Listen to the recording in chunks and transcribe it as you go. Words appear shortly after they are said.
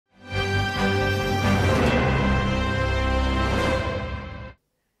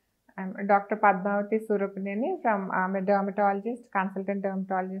Dr. Padmavathi Surapineni I'm a dermatologist, consultant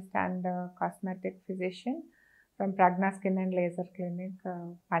dermatologist and cosmetic physician from Pragna Skin and Laser Clinic,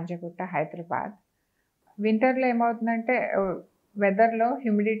 Panjagutta, Hyderabad. వింటర్‌లో ఏమవుతుందంటే వెదర్‌లో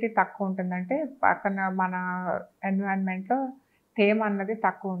humidity తక్కువ ఉంటుందంటే పక్కన మన ఎన్విరాన్మెంట్‌లో తేమ అన్నది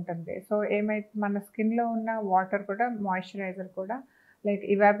తక్కువ ఉంటుంది. సో మన స్కిన్‌లో ఉన్న వాటర్ కూడా మాయిశ్చరైజర్ కూడా లైక్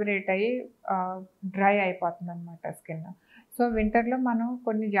ఇవాపరేట్ అయ్యి డ్రై అయిపోతుందనమాట స్కిన్. సో వింటర్‌లో మనం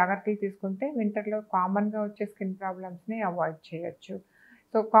కొన్ని జాగ్రత్తలు తీసుకుంటే వింటర్‌లో కామన్‌గా వచ్చే స్కిన్ ప్రాబ్లమ్స్‌ని అవాయిడ్ చేయొచ్చు.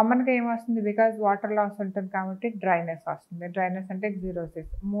 సో కామన్‌గా ఏమొస్తుంది బికాజ్ వాటర్ లాస్ ఉంటుంది కాబట్టి డ్రైనెస్ వస్తుంది. డ్రైనెస్ అంటే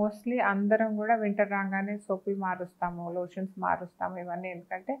ఎక్సిరోసిస్. మోస్ట్‌లీ అందరం కూడా వింటర్ రాగానే సోపులు మారుస్తాము, లోషన్స్ మారుస్తాము ఇవన్నీ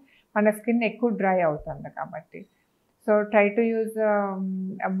ఎందుకంటే మన స్కిన్ ఎక్కువ డ్రై అవుతుంది కాబట్టి. So try to use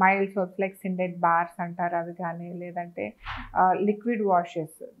mild soaps like సిండెడ్ bars అంటారు అవి కానీ లేదంటే లిక్విడ్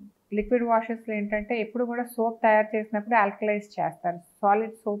వాషెస్. లిక్విడ్ వాషెస్లో ఏంటంటే ఎప్పుడు కూడా సోప్ తయారు చేసినప్పుడు ఆల్కలైజ్ చేస్తారు.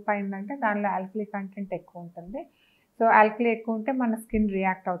 సాలిడ్ సోప్ అయిందంటే దానిలో ఆల్కలీ కంటెంట్ ఎక్కువ ఉంటుంది. సో ఆల్కలీ ఎక్కువ ఉంటే మన స్కిన్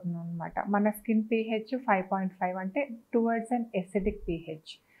రియాక్ట్ అవుతుంది అనమాట. మన స్కిన్ pH 5.5 అంటే towards and acidic pH.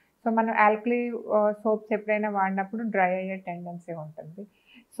 So మనం ఆల్కలీ సోప్స్ ఎప్పుడైనా వాడినప్పుడు డ్రై అయ్యే టెండెన్సీ ఉంటుంది.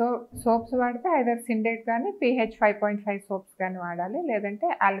 సో సోప్స్ వాడితే ఐదర్ సిండేట్ కానీ pH 5.5 సోప్స్ కానీ వాడాలి. లేదంటే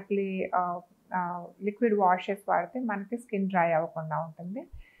ఆల్కలీ లిక్విడ్ వాషెస్ వాడితే మనకి స్కిన్ డ్రై అవ్వకుండా ఉంటుంది.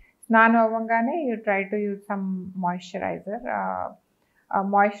 స్నానం అవ్వగానే you try to use some moisturiser.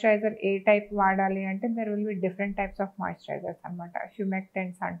 Moisturiser A type వాడాలి అంటే there will be different types of moisturisers అనమాట.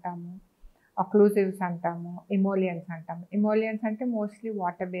 హ్యూమెక్టెంట్స్ అంటాము, అక్లూజివ్స్ అంటాము, ఇమోలియన్స్ అంటాము. ఇమోలియన్స్ అంటే మోస్ట్లీ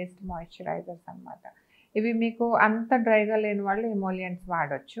వాటర్ బేస్డ్ మాయిశ్చరైజర్స్ అనమాట. ఇవి మీకు అంత డ్రైగా లేని వాళ్ళు ఇమోలియన్స్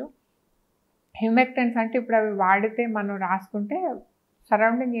వాడచ్చు. హ్యూమెక్టెంట్స్ అంటే ఇప్పుడు అవి వాడితే మనం రాసుకుంటే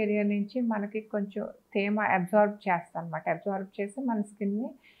సరౌండింగ్ ఏరియా నుంచి మనకి కొంచెం తేమ అబ్జార్బ్ చేస్తుంది అనమాట. అబ్జార్బ్ చేసి మన స్కిన్ని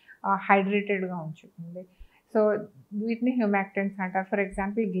హైడ్రేటెడ్గా ఉంచుతుంది. సో వీటిని హ్యూమెక్టెంట్స్ అంటారు. For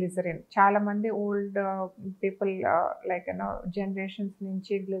example glycerin. చాలామంది ఓల్డ్ పీపుల్ లైక్ జనరేషన్స్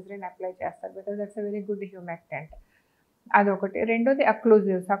నుంచి గ్లిజరిన్ అప్లై చేస్తారు because that's a very good humectant. అదొకటి. రెండోది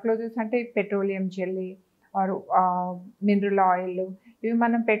అక్లూజివ్స్. అక్లూజివ్స్ అంటే petroleum jelly are mineral oil ఇవి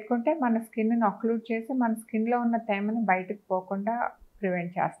మనం పెట్టుకుంటే మన స్కిన్ని అక్లూడ్ చేసి మన స్కిన్లో ఉన్న తేమను బయటకు పోకుండా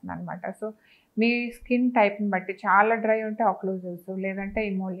ప్రివెంట్ చేస్తుంది అనమాట. సో మీ స్కిన్ టైప్ని బట్టి చాలా డ్రై ఉంటే అక్లూజివ్స్ లేదంటే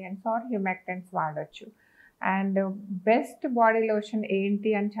ఇమోలియన్స్ ఆర్ హ్యూమెక్టెంట్స్ వాడచ్చు. అండ్ బెస్ట్ బాడీ లోషన్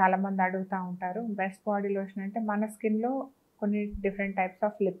ఏంటి అని చాలామంది అడుగుతూ ఉంటారు. బెస్ట్ బాడీ లోషన్ అంటే మన స్కిన్లో కొన్ని డిఫరెంట్ టైప్స్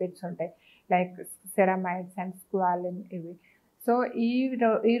ఆఫ్ లిపిడ్స్ ఉంటాయి లైక్ సెరమైడ్స్ అండ్ స్క్వాలిన్ ఇవి. సో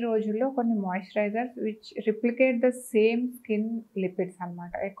ఈ రోజుల్లో కొన్ని moisturisers which replicate the same skin lipids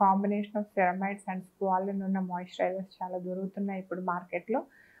అనమాట. ఏ combination of ceramides and squalane ఉన్న మాయిశ్చరైజర్స్ చాలా దొరుకుతున్నాయి ఇప్పుడు మార్కెట్లో.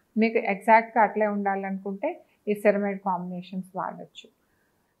 మీకు ఎగ్జాక్ట్గా అట్లే ఉండాలనుకుంటే ఈ సెరమైడ్ కాంబినేషన్స్ వాడచ్చు.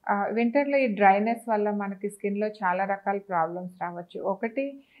 వింటర్లో ఈ డ్రైనెస్ వల్ల మనకి స్కిన్లో చాలా రకాల ప్రాబ్లమ్స్ రావచ్చు. ఒకటి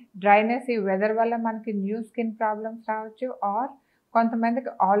డ్రైనెస్ ఈ వెదర్ వల్ల మనకి న్యూ స్కిన్ ప్రాబ్లమ్స్ రావచ్చు ఆర్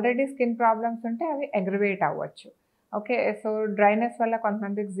కొంతమందికి ఆల్రెడీ స్కిన్ ప్రాబ్లమ్స్ ఉంటే అవి అగ్రవేట్ అవ్వచ్చు. ఓకే. సో డ్రైనెస్ వల్ల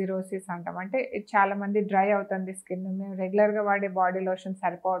కొంతమందికి జిరోసిస్ అంటాం. అంటే చాలామంది డ్రై అవుతుంది స్కిన్, మేము రెగ్యులర్గా వాడే బాడీ లోషన్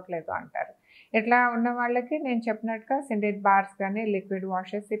సరిపోవట్లేదు అంటారు. ఇట్లా ఉన్న వాళ్ళకి నేను చెప్పినట్టుగా సిండెడ్ బార్స్ కానీ లిక్విడ్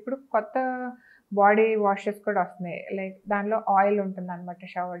వాషెస్ ఇప్పుడు కొత్త బాడీ వాషెస్ కూడా వస్తున్నాయి. లైక్ దానిలో ఆయిల్ ఉంటుందన్నమాట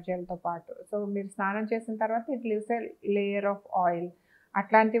షవర్ జెల్తో పాటు. సో మీరు స్నానం చేసిన తర్వాత it leaves A layer of oil.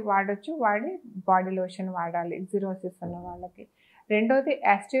 అట్లాంటివి వాడచ్చు. వాడి బాడీ లోషన్ వాడాలి జిరోసిస్ ఉన్న వాళ్ళకి. రెండోది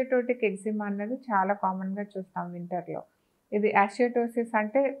యాస్టియోటోటిక్ ఎగ్జిమా అన్నది చాలా కామన్గా చూస్తాం వింటర్లో. ఇది యాస్టియోటోసిస్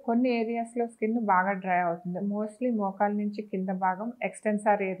అంటే కొన్ని ఏరియాస్లో స్కిన్ బాగా డ్రై అవుతుంది. మోస్ట్లీ మోకాల నుంచి కింద భాగం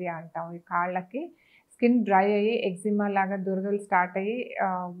ఎక్స్టెన్సార్ ఏరియా అంటాం. ఈ కాళ్ళకి స్కిన్ డ్రై అయ్యి ఎగ్జిమా లాగా దురదలు స్టార్ట్ అయ్యి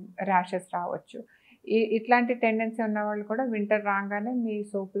ర్యాషెస్ రావచ్చు. ఇట్లాంటి టెండెన్సీ ఉన్న వాళ్ళు కూడా వింటర్ రాగానే మీ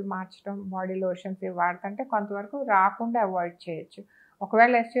సోపులు మార్చడం, బాడీ లోషన్స్ ఇవి వాడుతుంటే కొంతవరకు రాకుండా అవాయిడ్ చేయొచ్చు.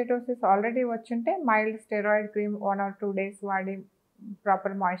 ఒకవేళ యాస్టియోటోసిస్ ఆల్రెడీ వచ్చుంటే mild steroid cream 1 or 2 days వాడి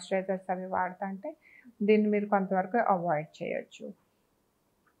ప్రాపర్ మాయిశ్చరైజర్స్ అవి వాడుతుంటే దీన్ని మీరు కొంతవరకు అవాయిడ్ చేయొచ్చు.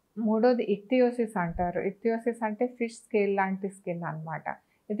 మూడోది ఇక్థియోసిస్ అంటారు. ఇక్థియోసిస్ అంటే ఫిష్ స్కేల్ లాంటి స్కిన్ అనమాట.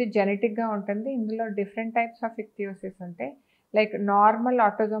 ఇది జెనెటిక్గా ఉంటుంది. ఇందులో డిఫరెంట్ టైప్స్ ఆఫ్ ఇక్థియోసిస్ ఉంటాయి. లైక్ నార్మల్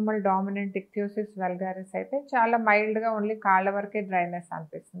ఆటోజోమల్ డామినెంట్ ఇక్థియోసిస్ వెల్గారిస్ అయితే చాలా మైల్డ్గా ఓన్లీ కాళ్ళ వరకే డ్రైనెస్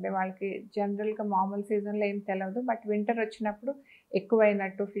అనిపిస్తుంది. వాళ్ళకి జనరల్గా మామూలు సీజన్లో ఏం తెలియదు, బట్ వింటర్ వచ్చినప్పుడు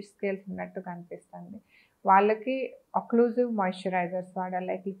ఎక్కువైనట్టు ఫిష్ స్కేల్స్ ఉన్నట్టు కనిపిస్తుంది. వాళ్ళకి అక్లూజివ్ మాయిశ్చరైజర్స్ వాడాలి.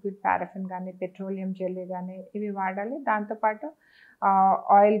 లైక్ లిక్విడ్ పారాఫిన్ కానీ పెట్రోలియం జెల్లీ కానీ ఇవి వాడాలి. దాంతోపాటు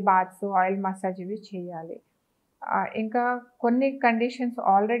ఆయిల్ బాత్స్, ఆయిల్ మసాజ్ ఇవి చేయాలి. ఇంకా కొన్ని కండిషన్స్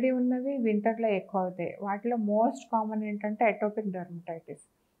ఆల్రెడీ ఉన్నవి వింటర్లో ఎక్కువ అవుతాయి. వాటిలో మోస్ట్ కామన్ ఏంటంటే ఎటోపిక్ డర్మటైటిస్.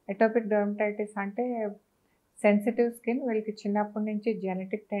 ఎటోపిక్ డర్మటైటిస్ అంటే సెన్సిటివ్ స్కిన్. వీళ్ళకి చిన్నప్పటి నుంచి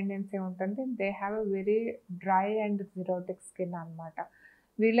జెనెటిక్ టెండెన్సీ ఉంటుంది. They have a very dry and జిరోటిక్ skin అనమాట.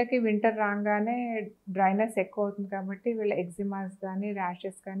 వీళ్ళకి వింటర్ రాగానే డ్రైనెస్ ఎక్కువ అవుతుంది కాబట్టి వీళ్ళ ఎగ్జిమాస్ కానీ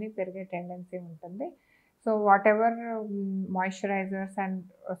ర్యాషెస్ కానీ పెరిగే టెండెన్సీ ఉంటుంది. So what ever moisturisers and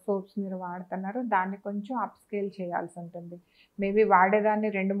soaps మీరు వాడుతున్నారు దాన్ని కొంచెం అప్ స్కేల్ చేయాల్సి ఉంటుంది. మేబీ వాడేదాన్ని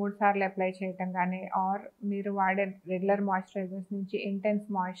 2-3 సార్లు అప్లై చేయటం కానీ, ఆర్ మీరు వాడే రెగ్యులర్ మాయిశ్చరైజర్స్ నుంచి ఇంటెన్స్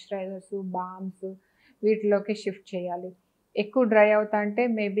మాయిశ్చరైజర్స్, బామ్స్ వీటిలోకి షిఫ్ట్ చేయాలి. ఎక్కువ డ్రై అవుతా అంటే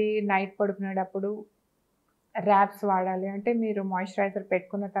మేబీ నైట్ పడుకునేటప్పుడు ర్యాప్స్ వాడాలి. అంటే మీరు మాయిశ్చరైజర్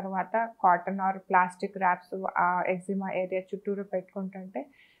పెట్టుకున్న తర్వాత కాటన్ ఆర్ ప్లాస్టిక్ ర్యాప్స్ ఆ ఎగ్జిమా ఏరియా చుట్టూరు పెట్టుకుంటుంటే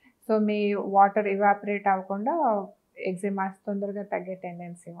సో మీ వాటర్ ఇవాపరేట్ అవ్వకుండా ఎగ్జిమాస్ తొందరగా తగ్గే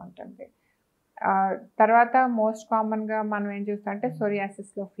టెండెన్సీ ఉంటుంది. తర్వాత మోస్ట్ కామన్గా మనం ఏం చూస్తామంటే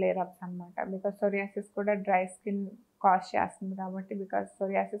సోరియాసిస్లో ఫ్లేర్ అప్స్ అనమాట. బికాస్ సోరియాసిస్ కూడా డ్రై స్కిన్ కాజ్ చేస్తుంది కాబట్టి, because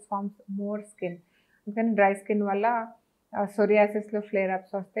psoriasis forms more skin, అందుకని డ్రై స్కిన్ వల్ల సోరియాసిస్లో ఫ్లేర్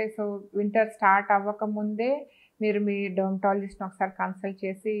అప్స్ వస్తాయి. సో వింటర్ స్టార్ట్ అవ్వకముందే మీరు మీ డర్మటాలజిస్ట్ని ఒకసారి కన్సల్ట్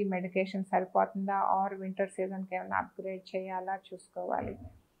చేసి మెడికేషన్ సరిపోతుందా ఆర్ వింటర్ సీజన్కి ఏమైనా అప్గ్రేడ్ చేయాలా చూసుకోవాలి.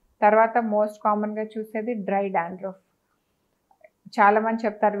 తర్వాత మోస్ట్ కామన్గా చూసేది డ్రై డాండ్రఫ్. చాలామంది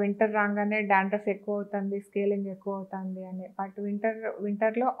చెప్తారు వింటర్ రాగానే డాండ్రఫ్ ఎక్కువ అవుతుంది, స్కేలింగ్ ఎక్కువ అవుతుంది అని. బట్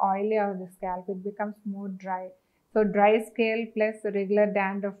వింటర్లో ఆయిలీ అవుతుంది scalp, it becomes more dry. So dry scale plus regular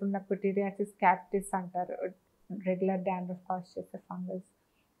dandruff ఉన్న పిటీరియాసిస్ క్యాపిటిస్ అంటారు, రెగ్యులర్ డాండ్రఫ్ కాజ్ చేసే ఫంగస్.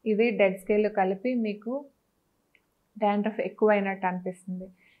 ఇది డెడ్ స్కేల్ కలిపి మీకు డాండ్రఫ్ ఎక్కువైనట్టు అనిపిస్తుంది.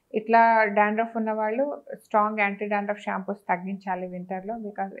 ఇట్లా డాండ్రఫ్ ఉన్న వాళ్ళు స్ట్రాంగ్ యాంటీ డాండ్రఫ్ షాంపూస్ తగ్గించాలి వింటర్లో.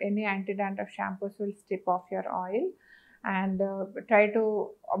 Because any anti dandruff shampoos will strip of your oil and try to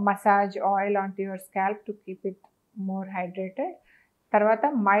massage oil on to your scalp to keep it more hydrated. తర్వాత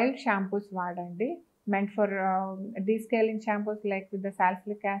mild shampoos వాడండి, meant for descaling shampoos like with the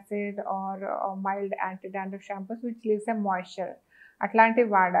salicylic acid or mild anti-dandruff shampoos which leaves a moisture. అట్లాంటివి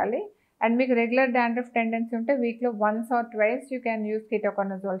వాడాలి. And మీకు regular dandruff tendency ఉంటే వీక్లో once or twice you can use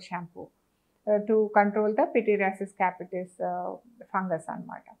ketoconazole shampoo to control the pityriasis capitis fungus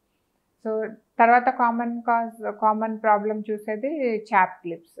అనమాట. So తర్వాత common problem చూసేది chopped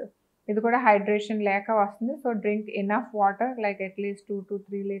lips. ఇది కూడా హైడ్రేషన్ లేక వస్తుంది. So drink enough water, like at least 2 to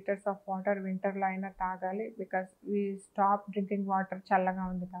 3 liters of water వింటర్లో అయినా తాగాలి. Because we stop drinking water చల్లగా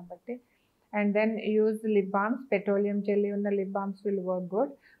ఉంది కాబట్టి. And then use lip balms. Petroleum jelly ఉన్న lip balms will work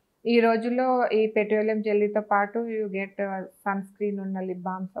good. ఈ రోజుల్లో ఈ పెట్రోలియం జెల్లీతో పాటు యూ గెట్ సన్ స్క్రీన్ ఉన్న లిప్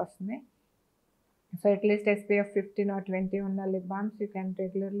బామ్స్ వస్తున్నాయి. సో అట్లీస్ట్ SPF 15 or 20 ఉన్న lip balms you can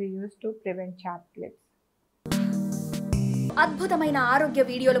regularly use to prevent chopped lips. అద్భుతమైన ఆరోగ్య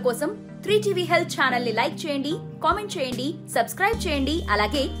వీడియోల కోసం 3TV హెల్త్ ఛానల్ ని లైక్ చేయండి, కామెంట్ చేయండి, సబ్స్క్రైబ్ చేయండి,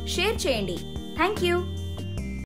 అలాగే షేర్ చేయండి. థాంక్యూ.